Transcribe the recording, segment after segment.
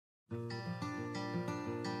Today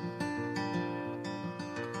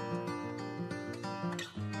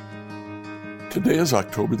is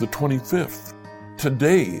October the 25th.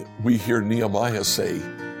 Today we hear Nehemiah say,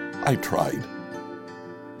 I tried.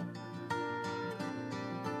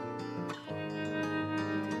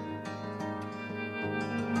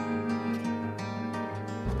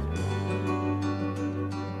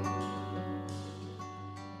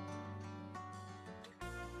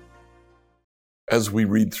 As we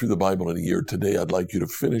read through the Bible in a year today, I'd like you to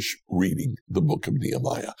finish reading the book of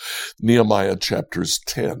Nehemiah. Nehemiah chapters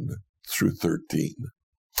 10 through 13.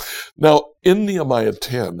 Now, in Nehemiah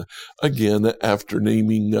 10, again, after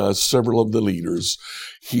naming several of the leaders,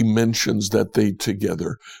 he mentions that they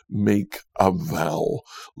together make a vow.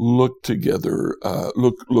 Look together,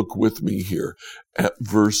 look with me here at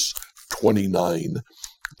verse 29.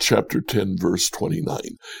 Chapter 10, verse 29.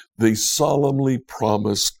 They solemnly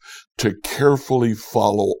promised to carefully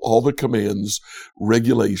follow all the commands,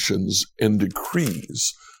 regulations, and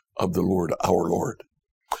decrees of the Lord, our Lord.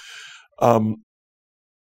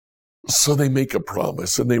 So they make a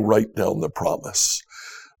promise and they write down the promise.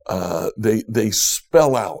 They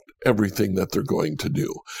spell out everything that they're going to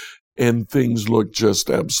do. And things look just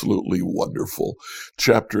absolutely wonderful.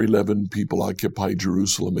 Chapter 11, people occupy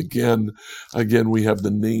Jerusalem again. Again, we have the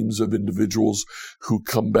names of individuals who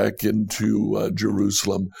come back into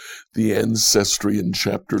Jerusalem. The ancestry in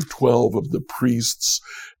chapter 12 of the priests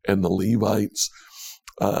and the Levites.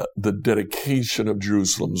 The dedication of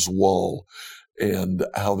Jerusalem's wall and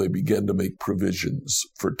how they began to make provisions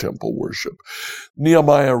for temple worship.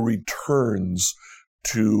 Nehemiah returns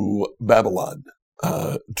to Babylon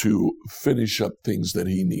to finish up things that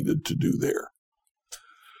he needed to do there.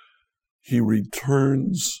 He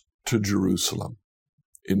returns to Jerusalem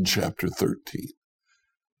in chapter 13,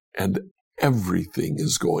 and everything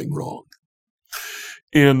is going wrong.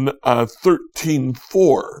 In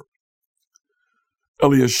 13:4,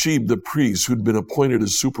 Eliashib, the priest, who'd been appointed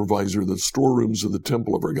as supervisor of the storerooms of the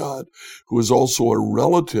temple of our God, who was also a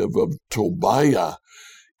relative of Tobiah,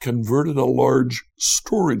 converted a large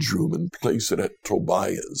storage room and placed it at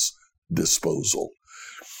Tobiah's disposal.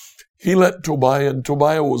 He let Tobiah, and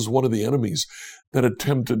Tobiah was one of the enemies that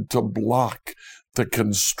attempted to block the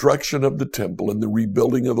construction of the temple and the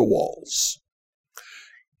rebuilding of the walls.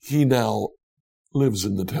 He now lives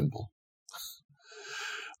in the temple.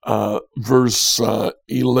 Verse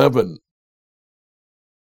 11,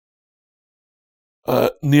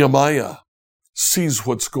 Nehemiah sees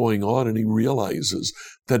what's going on and he realizes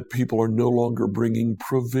that people are no longer bringing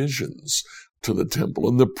provisions to the temple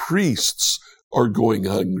and the priests are going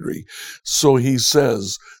hungry. So he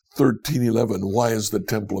says, 13:11, why has the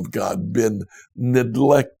temple of God been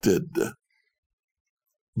neglected?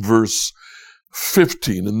 Verse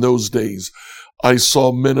 15, in those days, I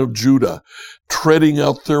saw men of Judah treading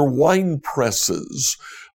out their wine presses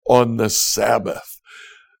on the Sabbath.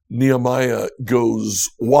 Nehemiah goes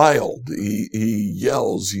wild. He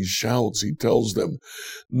yells, he shouts, he tells them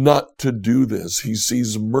not to do this. He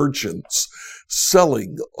sees merchants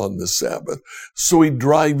selling on the Sabbath. So he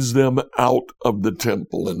drives them out of the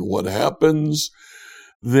temple. And what happens?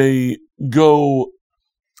 They go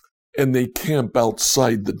and they camp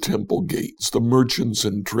outside the temple gates, the merchants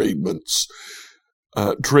and tradesmen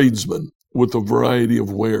with a variety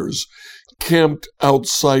of wares, camped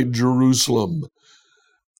outside Jerusalem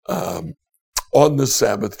on the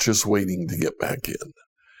Sabbath, just waiting to get back in.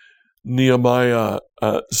 Nehemiah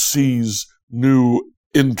sees new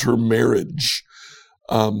intermarriage.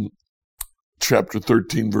 Chapter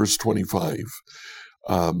 13, verse 25.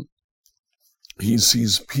 He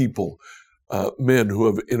sees people, men who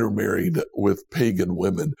have intermarried with pagan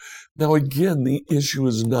women. Now again, the issue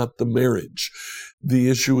is not the marriage. The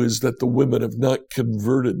issue is that the women have not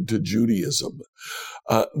converted to Judaism.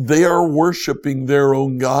 They are worshiping their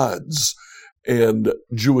own gods, and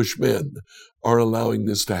Jewish men are allowing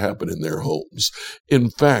this to happen in their homes. In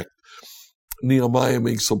fact, Nehemiah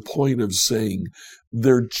makes a point of saying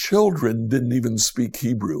their children didn't even speak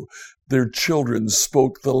Hebrew. Their children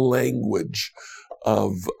spoke the language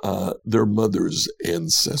of their mother's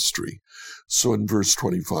ancestry. So in verse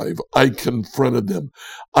 25, I confronted them.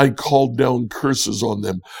 I called down curses on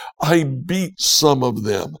them. I beat some of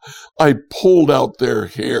them. I pulled out their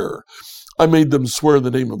hair. I made them swear in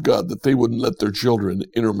the name of God that they wouldn't let their children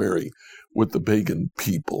intermarry with the pagan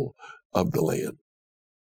people of the land.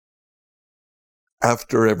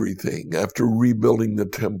 After everything, after rebuilding the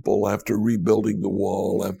temple, after rebuilding the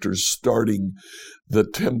wall, after starting the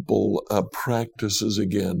temple practices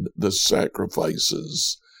again, the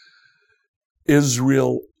sacrifices,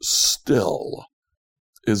 Israel still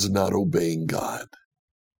is not obeying God.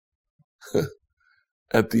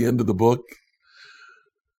 At the end of the book,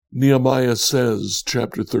 Nehemiah says,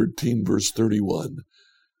 chapter 13, verse 31,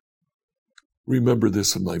 remember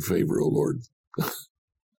this in my favor, O Lord.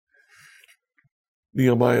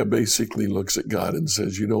 Nehemiah basically looks at God and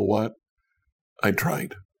says, you know what? I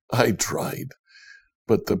tried,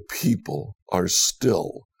 but the people are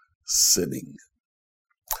still sinning.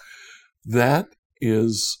 That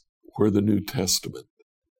is where the New Testament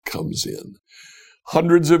comes in.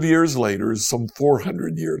 Hundreds of years later, some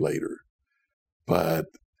 400 years later, but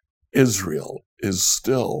Israel is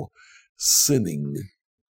still sinning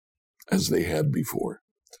as they had before.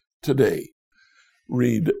 Today,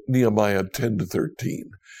 read Nehemiah 10 to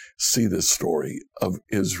 13. See the story of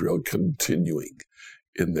Israel continuing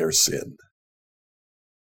in their sin.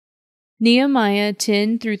 Nehemiah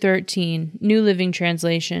 10 through 13, New Living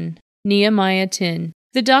Translation. Nehemiah 10.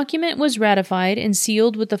 The document was ratified and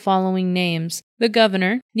sealed with the following names: the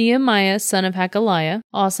governor, Nehemiah son of Hakaliah,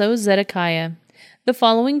 also Zedekiah. The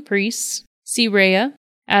following priests: Seraiah,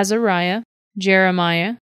 Azariah,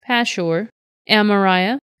 Jeremiah, Pashur,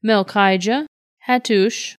 Amariah, Melchijah,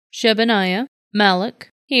 Hattush, Shebaniah, Malach,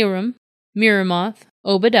 Hiram, Miramoth,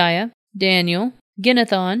 Obadiah, Daniel,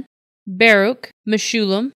 Ginnethon, Baruch,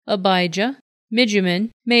 Meshullam, Abijah, Mijamin,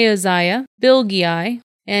 Maaziah, Bilgai,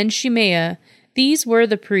 and Shemaiah. These were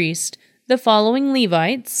the priests. The following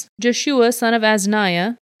Levites: Joshua son of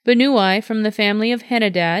Azaniah, Benui from the family of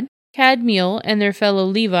Henadad, Kadmiel and their fellow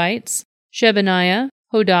Levites, Shebaniah,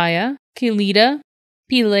 Hodiah, Kelida,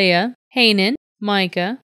 Pelaiah, Hanan,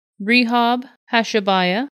 Micah, Rehob,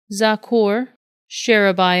 Hashabiah, Zakur,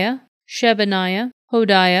 Sherebiah, Shebaniah,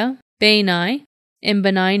 Hodiah, Bani, and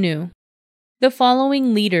Beninu. The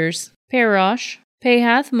following leaders: Parosh,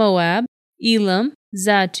 Pahath Moab, Elam,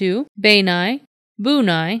 Zatu, Bani,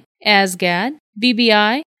 Bunai, Asgad,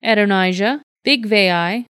 Bbi, Adonijah,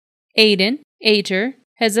 Bigvai, Aden, Ater,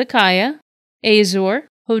 Hezekiah, Azor,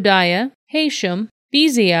 Hodiah, Hashem,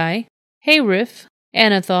 Bezai, Hariph,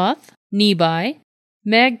 Anathoth, Nebai,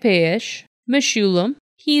 Magpaish, Meshullam,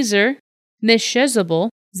 Hezer, Meshezabel,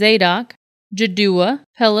 Zadok, Jaddua,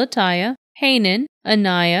 Pelatiah, Hanan,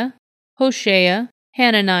 Anaiah, Hoshea,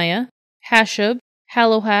 Hananiah, Hashab,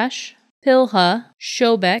 Halohash, Pilha,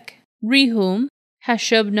 Shobek, Rehum,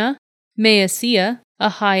 Hashabnah, Maaseiah,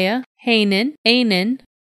 Ahiah, Hanan, Anan,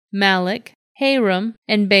 Malach, Haram,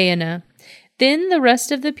 and Baanah. Then the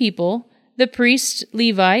rest of the people, the priests,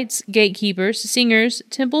 Levites, gatekeepers, singers,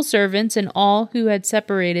 temple servants, and all who had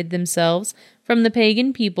separated themselves from the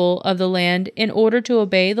pagan people of the land in order to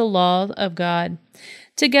obey the law of God,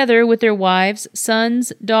 together with their wives,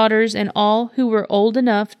 sons, daughters, and all who were old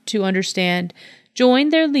enough to understand,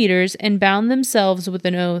 joined their leaders and bound themselves with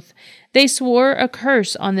an oath. They swore a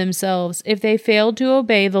curse on themselves if they failed to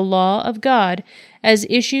obey the law of God as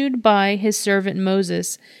issued by his servant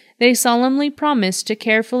Moses. They solemnly promised to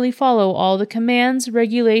carefully follow all the commands,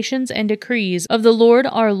 regulations, and decrees of the Lord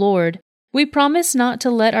our Lord. We promise not to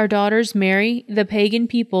let our daughters marry the pagan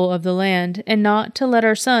people of the land, and not to let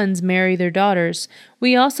our sons marry their daughters.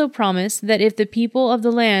 We also promise that if the people of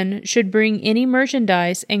the land should bring any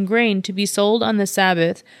merchandise and grain to be sold on the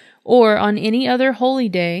Sabbath, or on any other holy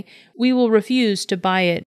day, we will refuse to buy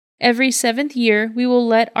it. Every 7th year we will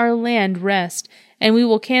let our land rest, and we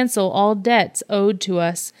will cancel all debts owed to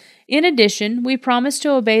us. In addition, we promise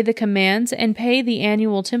to obey the commands and pay the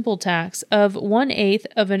annual temple tax of 1/8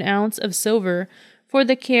 of an ounce of silver for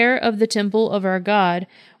the care of the temple of our God.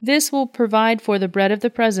 This will provide for the bread of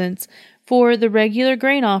the presence, for the regular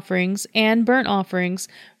grain offerings and burnt offerings,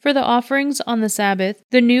 for the offerings on the Sabbath,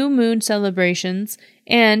 the new moon celebrations,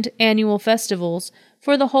 and annual festivals,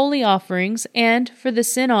 for the holy offerings, and for the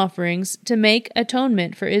sin offerings to make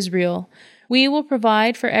atonement for Israel. We will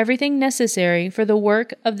provide for everything necessary for the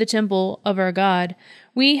work of the temple of our God.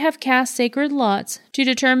 We have cast sacred lots to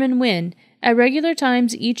determine when, at regular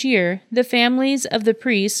times each year, the families of the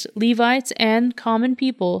priests, Levites, and common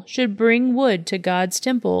people should bring wood to God's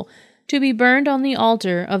temple to be burned on the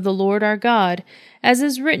altar of the Lord our God, as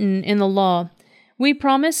is written in the law. We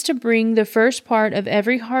promise to bring the first part of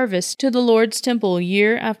every harvest to the Lord's temple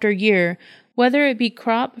year after year, whether it be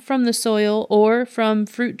crop from the soil or from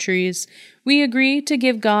fruit trees. We agree to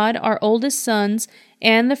give God our oldest sons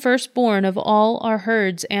and the firstborn of all our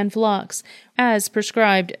herds and flocks, as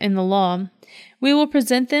prescribed in the law. We will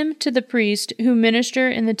present them to the priest who minister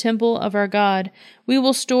in the temple of our God. We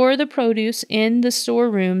will store the produce in the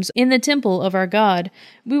storerooms in the temple of our God.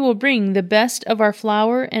 We will bring the best of our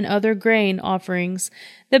flour and other grain offerings,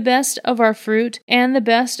 the best of our fruit, and the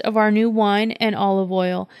best of our new wine and olive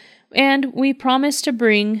oil. And we promise to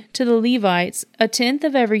bring to the Levites a tenth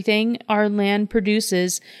of everything our land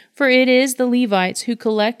produces, for it is the Levites who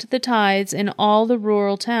collect the tithes in all the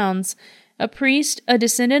rural towns. A priest, a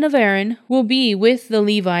descendant of Aaron, will be with the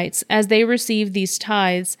Levites as they receive these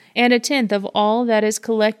tithes, and a tenth of all that is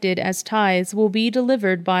collected as tithes will be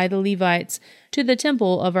delivered by the Levites to the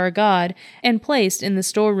temple of our God and placed in the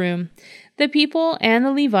storeroom. The people and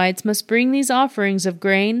the Levites must bring these offerings of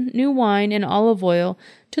grain, new wine, and olive oil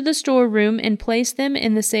to the storeroom and place them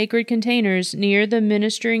in the sacred containers near the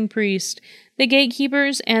ministering priest, the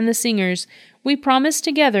gatekeepers, and the singers. We promise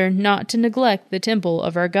together not to neglect the temple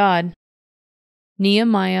of our God.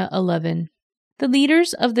 Nehemiah 11. The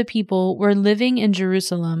leaders of the people were living in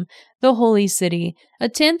Jerusalem, the holy city. A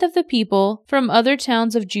tenth of the people from other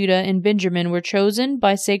towns of Judah and Benjamin were chosen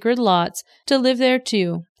by sacred lots to live there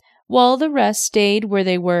too, while the rest stayed where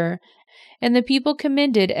they were. And the people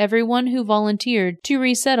commended everyone who volunteered to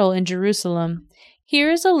resettle in Jerusalem.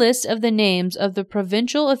 Here is a list of the names of the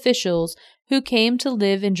provincial officials who came to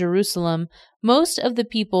live in Jerusalem. Most of the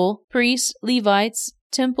people, priests, Levites,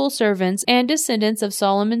 temple servants, and descendants of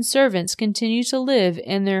Solomon's servants continue to live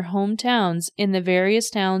in their hometowns in the various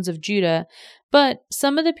towns of Judah, but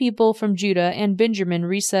some of the people from Judah and Benjamin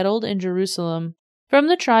resettled in Jerusalem. From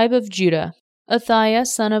the tribe of Judah, Athaiah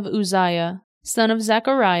son of Uzziah, son of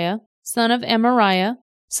Zechariah, son of Amariah,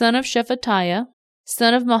 son of Shephatiah,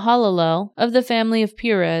 son of Mahalalel, of the family of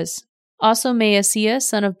Perez. Also Maaseiah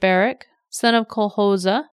son of Barak, son of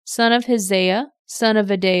Kolhozah, son of Hizaiah, son of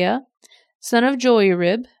Adaiah, son of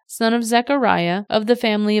Joiarib, son of Zechariah, of the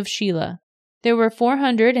family of Shelah. There were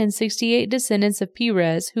 468 descendants of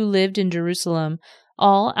Perez who lived in Jerusalem,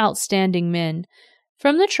 all outstanding men.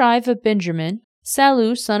 From the tribe of Benjamin,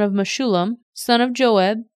 Sallu son of Meshullam, son of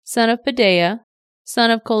Joab, son of Pedaiah, son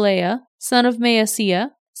of Kolaiah, son of Maaseiah,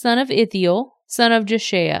 son of Ithiel, son of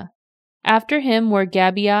Jeshaiah. After him were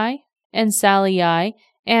Gabai and Sallai,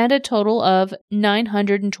 and a total of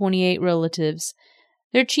 928 relatives.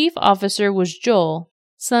 Their chief officer was Joel,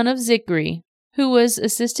 son of Zichri, who was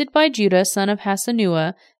assisted by Judah, son of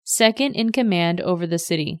Hasenuah, second in command over the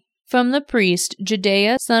city. From the priest,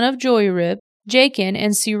 Jedaiah, son of Joiarib, Jachin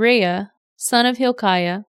and Suriah, son of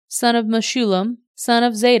Hilkiah, son of Meshullam, son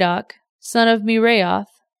of Zadok, son of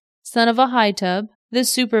Miraioth, son of Ahitub, the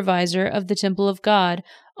supervisor of the temple of God,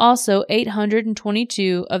 also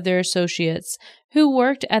 822 of their associates, who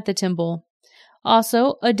worked at the temple.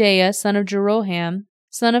 Also Adaiah, son of Jeroham,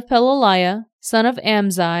 son of Pelaliah, son of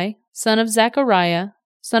Amzai, son of Zechariah,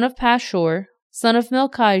 son of Pashur, son of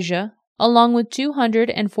Melchijah, along with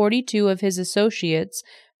 242 of his associates,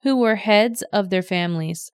 who were heads of their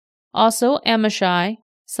families. Also Amashai,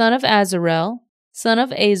 son of Azarel, son of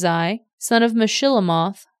Azai, son of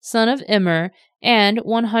Meshillemoth, son of Immer, and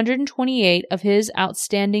 128 of his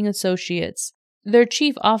outstanding associates. Their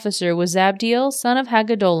chief officer was Zabdiel, son of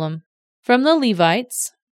Haggedolim. From the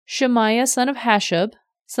Levites, Shemaiah, son of Hashub,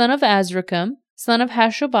 son of Azrikam, son of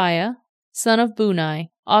Hashabiah, son of Bunai,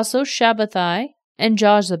 also Shabbathai and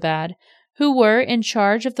Jozabad, who were in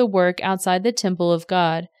charge of the work outside the temple of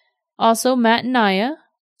God. Also Mattaniah,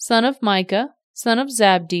 son of Micah, son of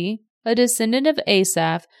Zabdi, a descendant of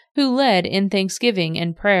Asaph, who led in thanksgiving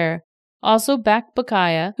and prayer. Also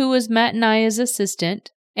Bakbukiah, who was Mattaniah's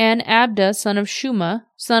assistant, and Abda, son of Shuma,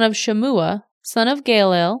 son of Shemua, son of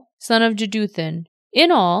Galel, son of Jeduthun.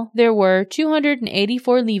 In all, there were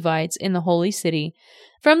 284 Levites in the holy city.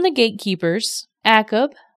 From the gatekeepers,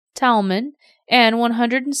 Akub, Talmon, and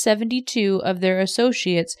 172 of their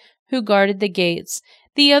associates who guarded the gates.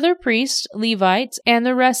 The other priests, Levites, and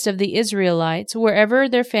the rest of the Israelites, wherever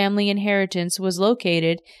their family inheritance was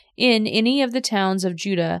located in any of the towns of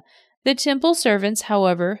Judah. The temple servants,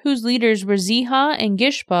 however, whose leaders were Ziha and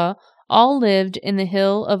Gishpa, all lived in the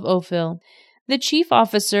hill of Ophel. The chief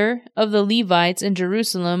officer of the Levites in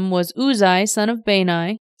Jerusalem was Uzzi, son of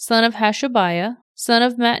Bani, son of Hashabiah, son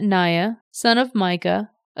of Mattaniah, son of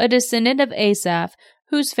Micah, a descendant of Asaph,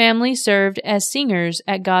 whose family served as singers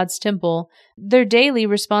at God's temple. Their daily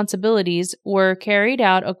responsibilities were carried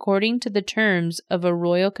out according to the terms of a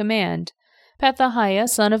royal command. Pethahiah,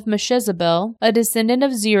 son of Meshezabel, a descendant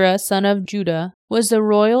of Zerah, son of Judah, was the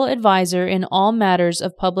royal adviser in all matters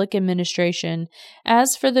of public administration.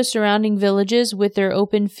 As for the surrounding villages with their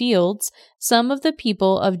open fields, some of the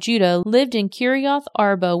people of Judah lived in Kirioth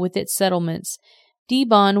Arba with its settlements,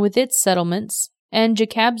 Dibon with its settlements, and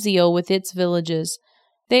Jekabzeel with its villages.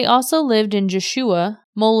 They also lived in Jeshua,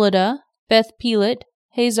 Moladah, Beth Pelet,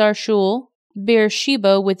 Hazar Shul,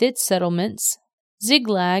 Beersheba with its settlements,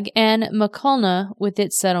 Ziglag, and Makalna with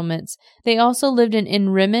its settlements. They also lived in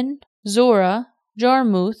Rimmon, Zorah,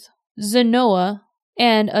 Jarmuth, Zenoah,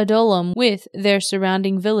 and Adullam with their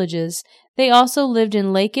surrounding villages. They also lived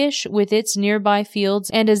in Lachish with its nearby fields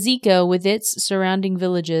and Azekah with its surrounding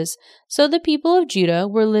villages. So the people of Judah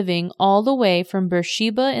were living all the way from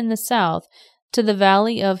Beersheba in the south to the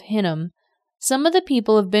valley of Hinnom. Some of the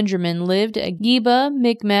people of Benjamin lived at Geba,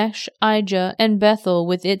 Michmash, Ijah, and Bethel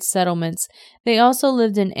with its settlements. They also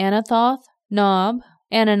lived in Anathoth, Nob,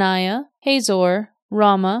 Ananiah, Hazor,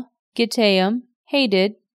 Ramah, Gittaim,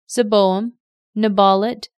 Hadid, Zeboam,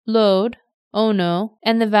 Neballat, Lod, Ono,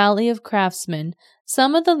 and the valley of craftsmen.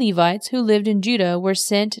 Some of the Levites who lived in Judah were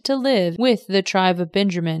sent to live with the tribe of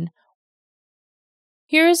Benjamin.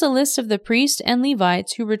 Here is a list of the priests and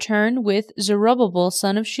Levites who returned with Zerubbabel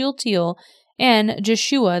son of Shealtiel and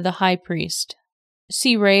Jeshua the high priest: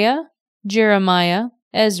 Seraiah, Jeremiah,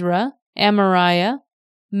 Ezra, Amariah,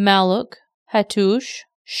 Malluch, Hattush,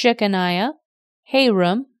 Shechaniah,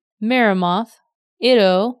 Haram, Meremoth,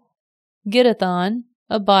 Iddo, Gittathon,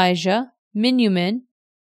 Abijah, Miniamin,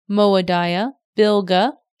 Moadiah,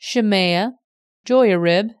 Bilgah, Shemaiah,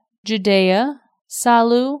 Joiarib, Jedaiah,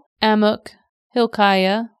 Salu, Amok,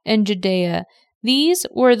 Hilkiah, and Jedaiah. These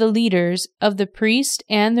were the leaders of the priests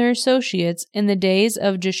and their associates in the days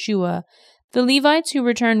of Jeshua. The Levites who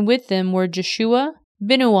returned with them were Jeshua,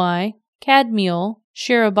 Binnui, Kadmiel,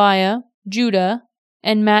 Sherebiah, Judah,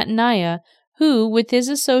 and Mattaniah, who, with his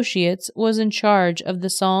associates, was in charge of the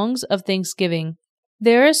songs of thanksgiving.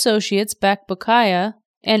 Their associates Bakbukiah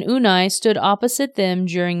and Unai stood opposite them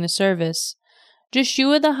during the service.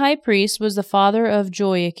 Jeshua the high priest was the father of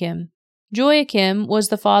Joachim. Joachim was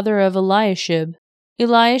the father of Eliashib.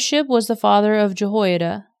 Eliashib was the father of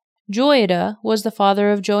Jehoiada. Joiada was the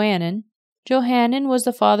father of Johanan. Johanan was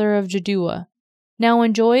the father of Jaddua. Now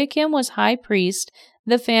when Joachim was high priest,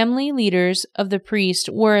 the family leaders of the priest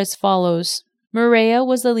were as follows: Moriah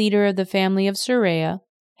was the leader of the family of Seraiah.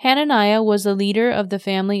 Hananiah was the leader of the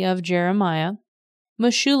family of Jeremiah.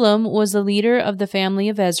 Meshullam was the leader of the family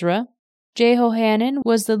of Ezra. Jehohanan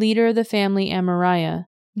was the leader of the family Amariah.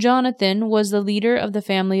 Jonathan was the leader of the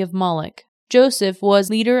family of Malluch. Joseph was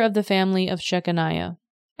leader of the family of Shechaniah.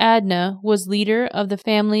 Adnah was leader of the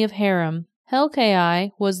family of Haram.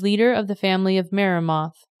 Helkai was leader of the family of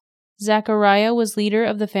Meremoth. Zechariah was leader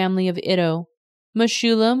of the family of Iddo.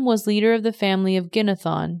 Meshullam was leader of the family of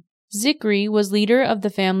Ginnethon. Zikri was leader of the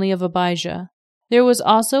family of Abijah. There was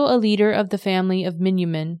also a leader of the family of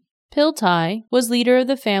Miniamin. Piltai was leader of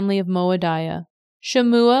the family of Moadiah.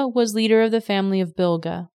 Shemua was leader of the family of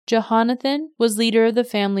Bilgah. Jehonathan was leader of the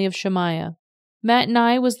family of Shemaiah.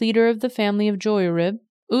 Mattani was leader of the family of Joiarib.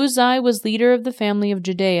 Uzai was leader of the family of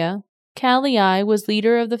Jedaiah. Kalai was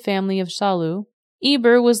leader of the family of Salu.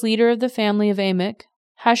 Eber was leader of the family of Amok.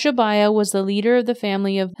 Hashabiah was the leader of the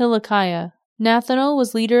family of Hilkiah. Nathanael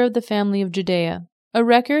was leader of the family of Jedaiah. A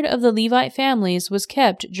record of the Levite families was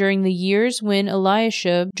kept during the years when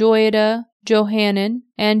Eliashib, Joiada, Johanan,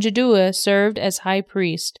 and Jaddua served as high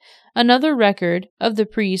priest. Another record of the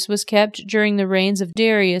priests was kept during the reigns of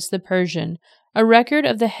Darius the Persian. A record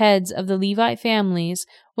of the heads of the Levite families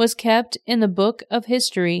was kept in the book of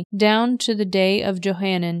history down to the day of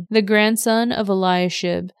Johanan, the grandson of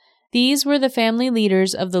Eliashib. These were the family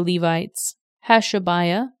leaders of the Levites: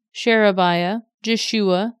 Hashabiah, Sherebiah,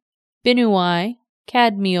 Jeshua, Binnui,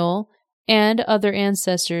 Kadmiel, and other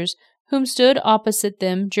ancestors, whom stood opposite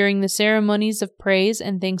them during the ceremonies of praise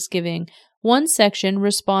and thanksgiving, one section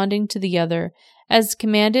responding to the other, as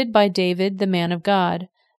commanded by David the man of God.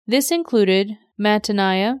 This included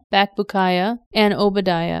Mattaniah, Bakbukiah, and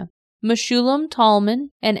Obadiah. Meshullam, Talmon,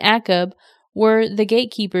 and Akub were the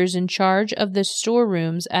gatekeepers in charge of the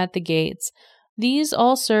storerooms at the gates. These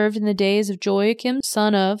all served in the days of Joachim,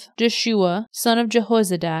 son of Jeshua, son of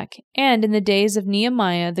Jehozadak, and in the days of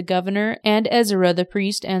Nehemiah the governor and Ezra the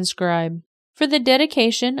priest and scribe. For the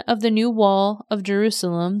dedication of the new wall of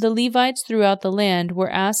Jerusalem, the Levites throughout the land were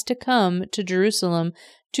asked to come to Jerusalem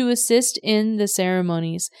to assist in the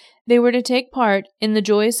ceremonies. They were to take part in the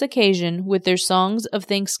joyous occasion with their songs of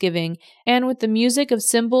thanksgiving and with the music of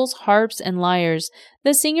cymbals, harps, and lyres.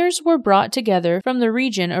 The singers were brought together from the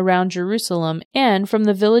region around Jerusalem and from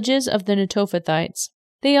the villages of the Netophathites.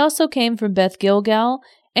 They also came from Beth Gilgal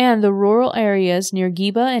and the rural areas near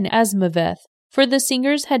Geba and Asmaveth, for the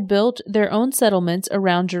singers had built their own settlements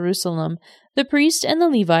around Jerusalem. The priests and the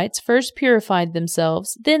Levites first purified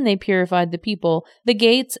themselves, then they purified the people, the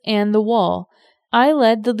gates, and the wall. I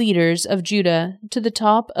led the leaders of Judah to the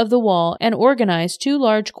top of the wall and organized 2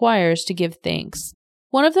 large choirs to give thanks.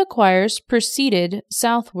 One of the choirs proceeded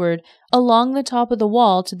southward along the top of the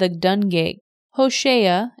wall to the Dung Gate.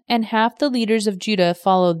 Hoshea and half the leaders of Judah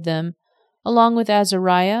followed them, along with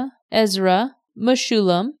Azariah, Ezra,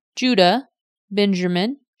 Meshullam, Judah,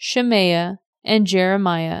 Benjamin, Shemaiah, and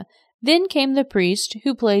Jeremiah. Then came the priests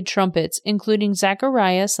who played trumpets, including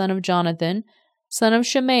Zechariah son of Jonathan, son of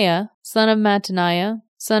Shemaiah, son of Mattaniah,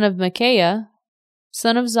 son of Micaiah,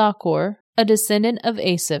 son of Zachor, a descendant of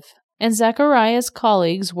Asaph. And Zechariah's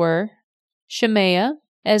colleagues were Shemaiah,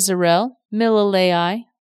 Ezarel, Milalai,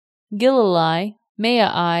 Gilalai,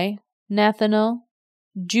 Maai, Nathanael,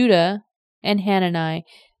 Judah, and Hanani.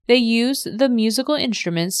 They used the musical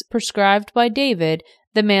instruments prescribed by David,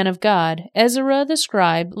 the man of God. Ezra the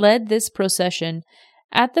scribe led this procession.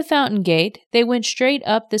 At the fountain gate, they went straight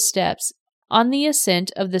up the steps. On the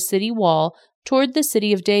ascent of the city wall toward the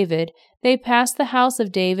city of David, they passed the house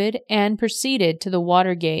of David and proceeded to the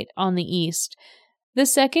water gate on the east. The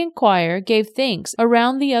second choir gave thanks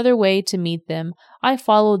around the other way to meet them. I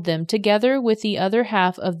followed them, together with the other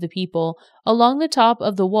half of the people, along the top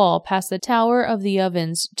of the wall past the tower of the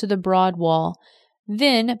ovens to the broad wall,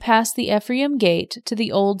 then past the Ephraim gate to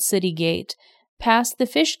the old city gate, past the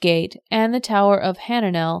fish gate and the tower of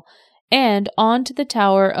Hananel, and on to the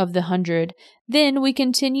tower of the 100. Then we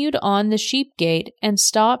continued on the sheep gate and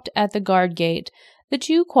stopped at the guard gate. The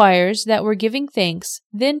two choirs that were giving thanks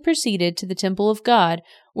then proceeded to the temple of God,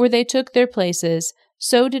 where they took their places.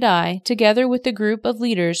 So did I, together with the group of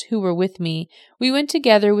leaders who were with me. We went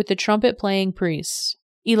together with the trumpet-playing priests,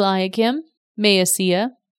 Eliakim,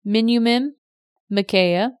 Maaseiah, Miniamin,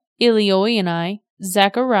 Micaiah, Elioenai,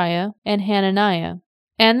 Zechariah, and Hananiah,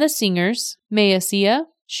 and the singers, Maaseiah,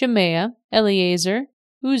 Shemaiah, Eleazar,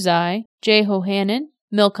 Uzai, Jehohanan,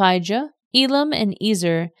 Melchijah, Elam, and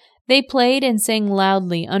Ezer. They played and sang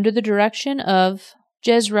loudly under the direction of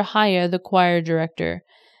Jezrahiah the choir director.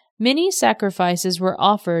 Many sacrifices were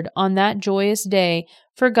offered on that joyous day,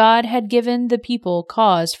 for God had given the people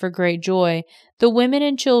cause for great joy. The women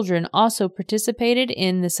and children also participated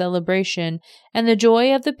in the celebration, and the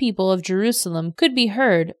joy of the people of Jerusalem could be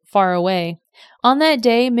heard far away. On that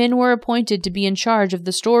day, men were appointed to be in charge of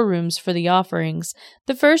the storerooms for the offerings,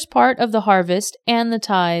 the first part of the harvest, and the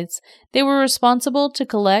tithes. They were responsible to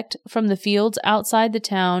collect from the fields outside the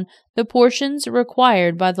town the portions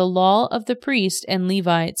required by the law of the priests and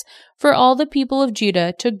Levites, for all the people of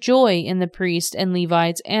Judah took joy in the priests and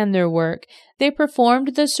Levites and their work. They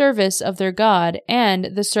performed the service of their God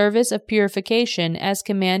and the service of purification as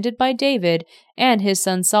commanded by David and his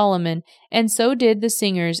son Solomon, and so did the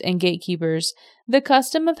singers and gatekeepers. The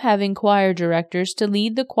custom of having choir directors to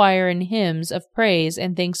lead the choir in hymns of praise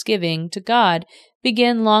and thanksgiving to God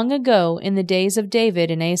began long ago in the days of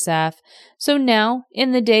David and Asaph. So now,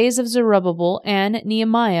 in the days of Zerubbabel and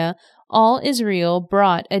Nehemiah, all Israel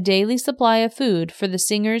brought a daily supply of food for the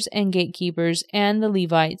singers and gatekeepers and the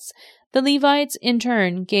Levites. The Levites, in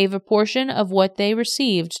turn, gave a portion of what they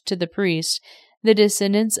received to the priests, the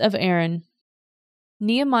descendants of Aaron.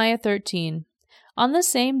 Nehemiah 13. On the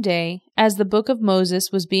same day, as the book of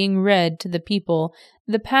Moses was being read to the people,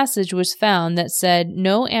 the passage was found that said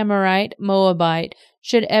no Amorite, Moabite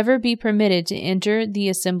should ever be permitted to enter the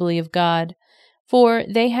assembly of God, for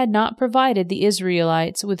they had not provided the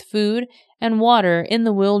Israelites with food and water in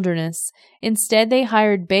the wilderness. Instead, they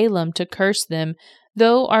hired Balaam to curse them,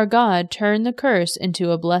 though our God turned the curse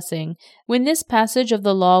into a blessing. When this passage of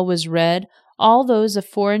the law was read, all those of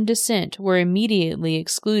foreign descent were immediately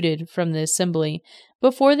excluded from the assembly.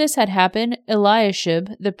 Before this had happened,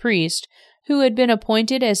 Eliashib, the priest, who had been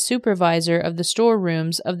appointed as supervisor of the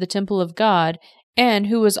storerooms of the temple of God, and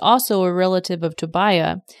who was also a relative of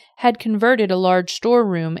Tobiah, had converted a large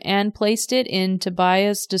storeroom and placed it in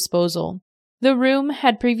Tobiah's disposal. The room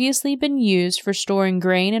had previously been used for storing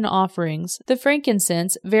grain and offerings, the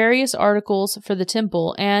frankincense, various articles for the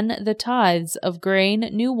temple, and the tithes of grain,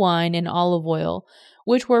 new wine, and olive oil,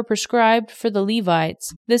 which were prescribed for the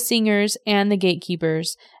Levites, the singers, and the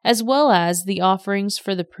gatekeepers, as well as the offerings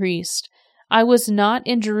for the priest. I was not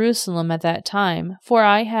in Jerusalem at that time, for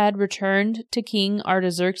I had returned to King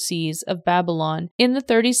Artaxerxes of Babylon in the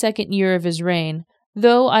 32nd year of his reign,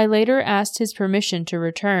 though I later asked his permission to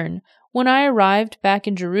return. When I arrived back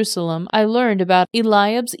in Jerusalem, I learned about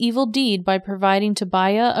Eliab's evil deed by providing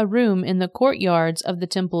Tobiah a room in the courtyards of the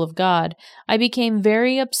temple of God. I became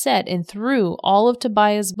very upset and threw all of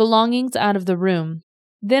Tobiah's belongings out of the room.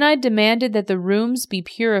 Then I demanded that the rooms be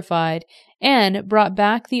purified and brought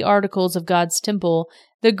back the articles of God's temple,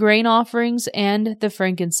 the grain offerings, and the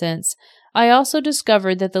frankincense. I also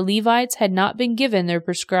discovered that the Levites had not been given their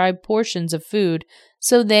prescribed portions of food,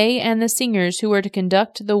 so they and the singers who were to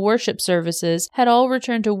conduct the worship services had all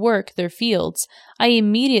returned to work their fields. I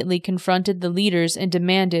immediately confronted the leaders and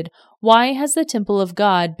demanded, "Why has the temple of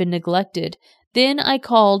God been neglected?" Then I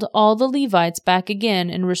called all the Levites back again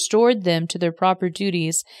and restored them to their proper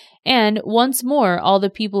duties, And once more all the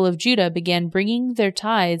people of Judah began bringing their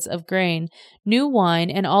tithes of grain, new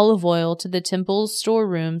wine, and olive oil to the temple's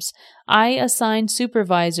storerooms. I assigned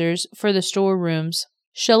supervisors for the storerooms: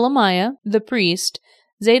 Shelemiah the priest,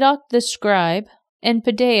 Zadok the scribe, and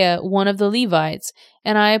Pedaiah one of the Levites,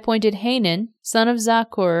 and I appointed Hanan, son of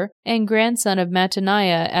Zaccur, and grandson of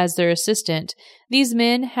Mattaniah, as their assistant. These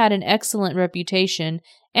men had an excellent reputation,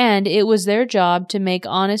 and it was their job to make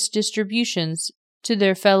honest distributions to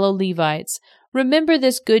their fellow Levites. Remember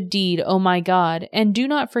this good deed, O my God, and do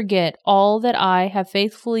not forget all that I have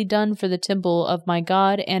faithfully done for the temple of my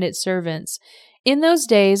God and its servants. In those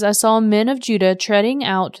days I saw men of Judah treading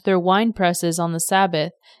out their winepresses on the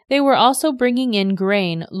Sabbath. They were also bringing in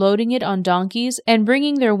grain, loading it on donkeys, and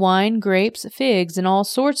bringing their wine, grapes, figs, and all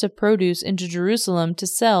sorts of produce into Jerusalem to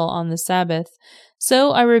sell on the Sabbath.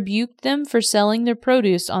 So I rebuked them for selling their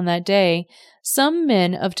produce on that day. Some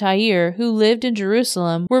men of Tyre who lived in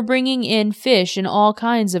Jerusalem were bringing in fish and all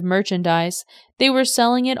kinds of merchandise. They were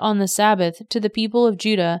selling it on the Sabbath to the people of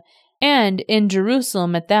Judah, and in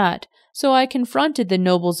Jerusalem at that. So I confronted the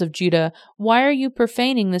nobles of Judah. Why are you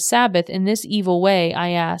profaning the Sabbath in this evil way? I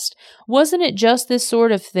asked. Wasn't it just this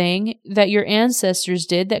sort of thing that your ancestors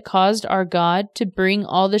did that caused our God to bring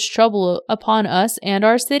all this trouble upon us and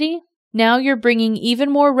our city? Now you're bringing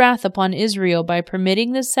even more wrath upon Israel by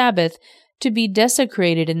permitting the Sabbath to be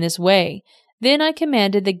desecrated in this way. Then I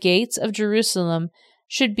commanded the gates of Jerusalem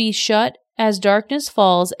should be shut as darkness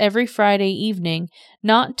falls every Friday evening,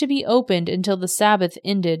 not to be opened until the Sabbath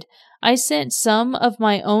ended. I sent some of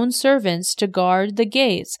my own servants to guard the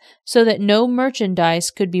gates, so that no merchandise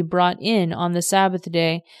could be brought in on the Sabbath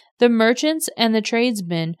day. The merchants and the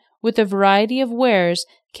tradesmen, with a variety of wares,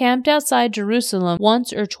 camped outside Jerusalem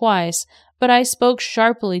once or twice, but I spoke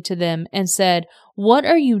sharply to them and said, "What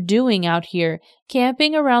are you doing out here,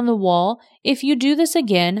 camping around the wall? If you do this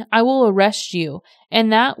again, I will arrest you."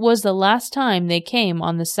 And that was the last time they came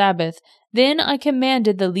on the Sabbath. Then I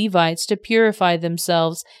commanded the Levites to purify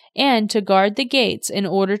themselves and to guard the gates in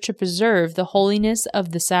order to preserve the holiness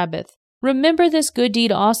of the Sabbath. Remember this good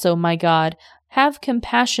deed also, my God. Have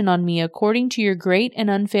compassion on me according to your great and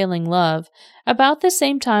unfailing love. About the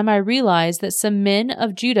same time I realized that some men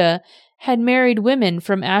of Judah had married women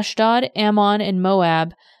from Ashdod, Ammon, and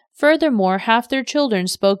Moab. Furthermore, half their children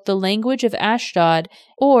spoke the language of Ashdod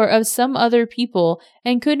or of some other people,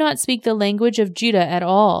 and could not speak the language of Judah at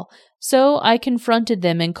all. So I confronted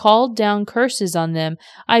them and called down curses on them.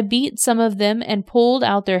 I beat some of them and pulled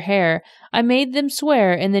out their hair. I made them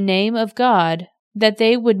swear in the name of God that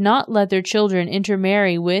they would not let their children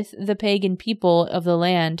intermarry with the pagan people of the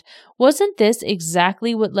land. Wasn't this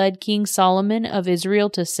exactly what led King Solomon of Israel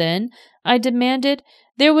to sin? I demanded.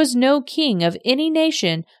 There was no king of any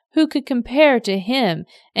nation who could compare to him,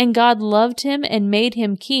 and God loved him and made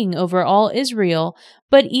him king over all Israel.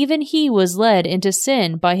 But even he was led into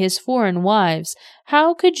sin by his foreign wives.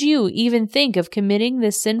 How could you even think of committing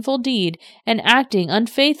this sinful deed and acting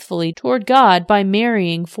unfaithfully toward God by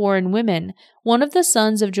marrying foreign women? One of the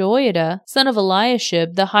sons of Jehoiada, son of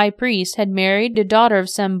Eliashib, the high priest, had married the daughter of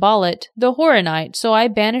Sanballat, the Horonite, so I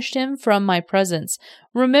banished him from my presence.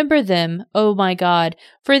 Remember them, O my God,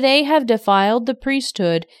 for they have defiled the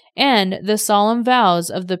priesthood and the solemn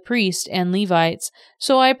vows of the priests and Levites.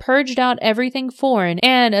 So I purged out everything foreign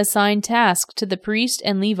and assigned tasks to the priests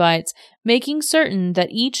and Levites, making certain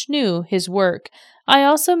that each knew his work. I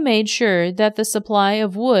also made sure that the supply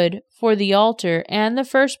of wood for the altar and the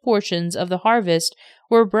first portions of the harvest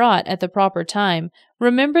were brought at the proper time.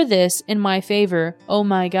 Remember this in my favor, O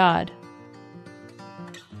my God.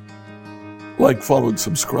 Like, follow, and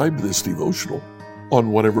subscribe to this devotional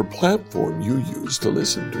on whatever platform you use to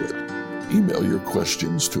listen to it. Email your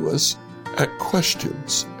questions to us at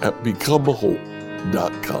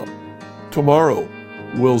questions@becomehope.com. Tomorrow,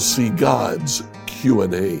 we'll see God's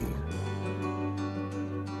Q&A.